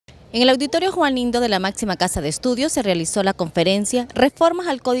En el auditorio Juan Lindo de la máxima casa de estudios se realizó la conferencia Reformas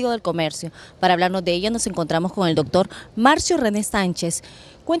al Código del Comercio. Para hablarnos de ella nos encontramos con el doctor Marcio René Sánchez.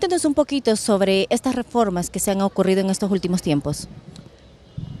 Cuéntenos un poquito sobre estas reformas que se han ocurrido en estos últimos tiempos.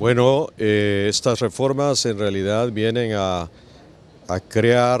 Bueno, estas reformas en realidad vienen a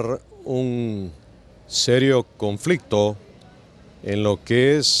crear un serio conflicto en lo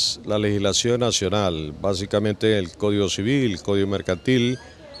que es la legislación nacional, básicamente el Código Civil, el Código Mercantil,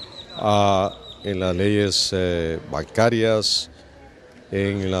 en las leyes bancarias,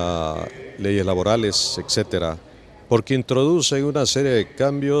 en las leyes laborales, etcétera, porque introducen una serie de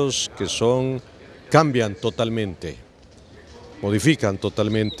cambios que cambian totalmente, modifican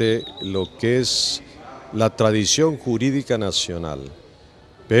totalmente lo que es la tradición jurídica nacional,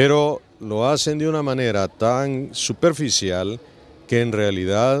 pero lo hacen de una manera tan superficial que en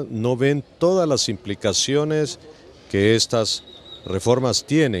realidad no ven todas las implicaciones que estas reformas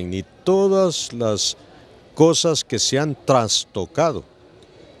tienen, ni todas las cosas que se han trastocado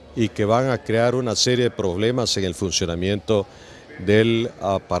y que van a crear una serie de problemas en el funcionamiento del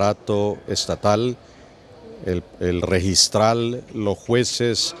aparato estatal, el registral, los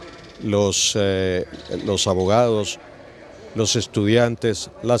jueces, los abogados, los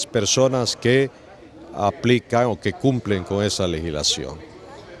estudiantes, las personas que aplican o que cumplen con esa legislación.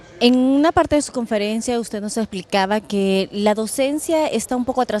 En una parte de su conferencia usted nos explicaba que la docencia está un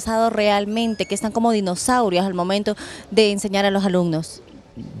poco atrasada realmente, que están como dinosaurios al momento de enseñar a los alumnos.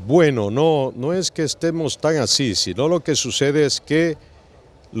 Bueno, no es que estemos tan así, sino lo que sucede es que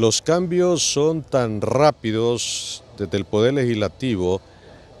los cambios son tan rápidos desde el Poder Legislativo,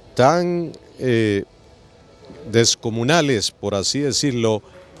 tan descomunales, por así decirlo,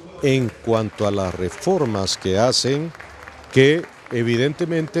 en cuanto a las reformas que hacen, que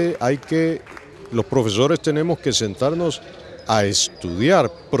evidentemente los profesores tenemos que sentarnos a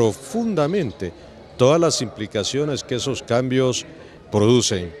estudiar profundamente todas las implicaciones que esos cambios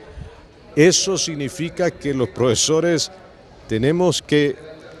producen. Eso significa que los profesores tenemos que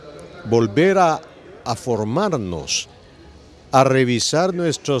volver a formarnos, a revisar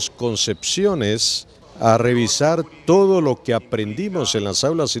nuestras concepciones, a revisar todo lo que aprendimos en las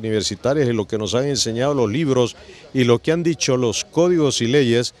aulas universitarias y lo que nos han enseñado los libros y lo que han dicho los códigos y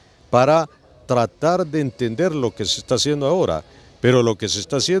leyes para tratar de entender lo que se está haciendo ahora. Pero lo que se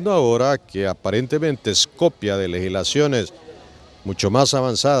está haciendo ahora, que aparentemente es copia de legislaciones mucho más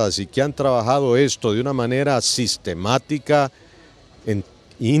avanzadas y que han trabajado esto de una manera sistemática,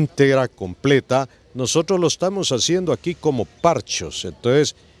 íntegra, completa, nosotros lo estamos haciendo aquí como parchos.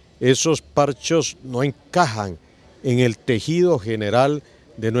 Entonces, esos parchos no encajan en el tejido general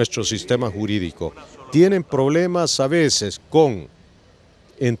de nuestro sistema jurídico. Tienen problemas a veces con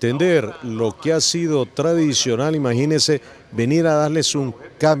entender lo que ha sido tradicional. Imagínense venir a darles un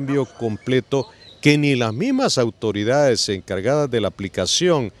cambio completo que ni las mismas autoridades encargadas de la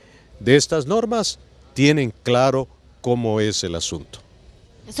aplicación de estas normas tienen claro cómo es el asunto.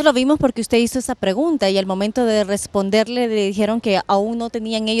 Eso lo vimos porque usted hizo esa pregunta y al momento de responderle le dijeron que aún no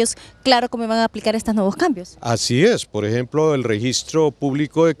tenían ellos claro cómo iban a aplicar estos nuevos cambios. Así es, por ejemplo, el registro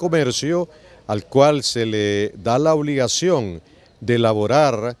público de comercio, al cual se le da la obligación de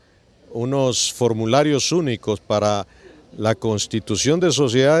elaborar unos formularios únicos para la constitución de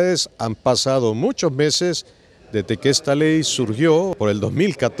sociedades. Han pasado muchos meses desde que esta ley surgió por el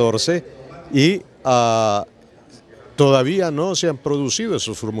 2014 y todavía no se han producido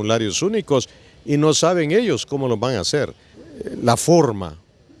esos formularios únicos y no saben ellos cómo los van a hacer. La forma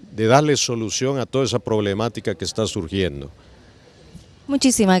de darle solución a toda esa problemática que está surgiendo.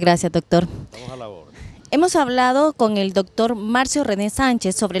 Muchísimas gracias, doctor. Vamos a la orden. Hemos hablado con el doctor Marcio René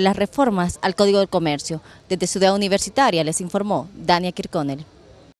Sánchez sobre las reformas al Código del Comercio. Desde Ciudad Universitaria les informó Dania Kirconel.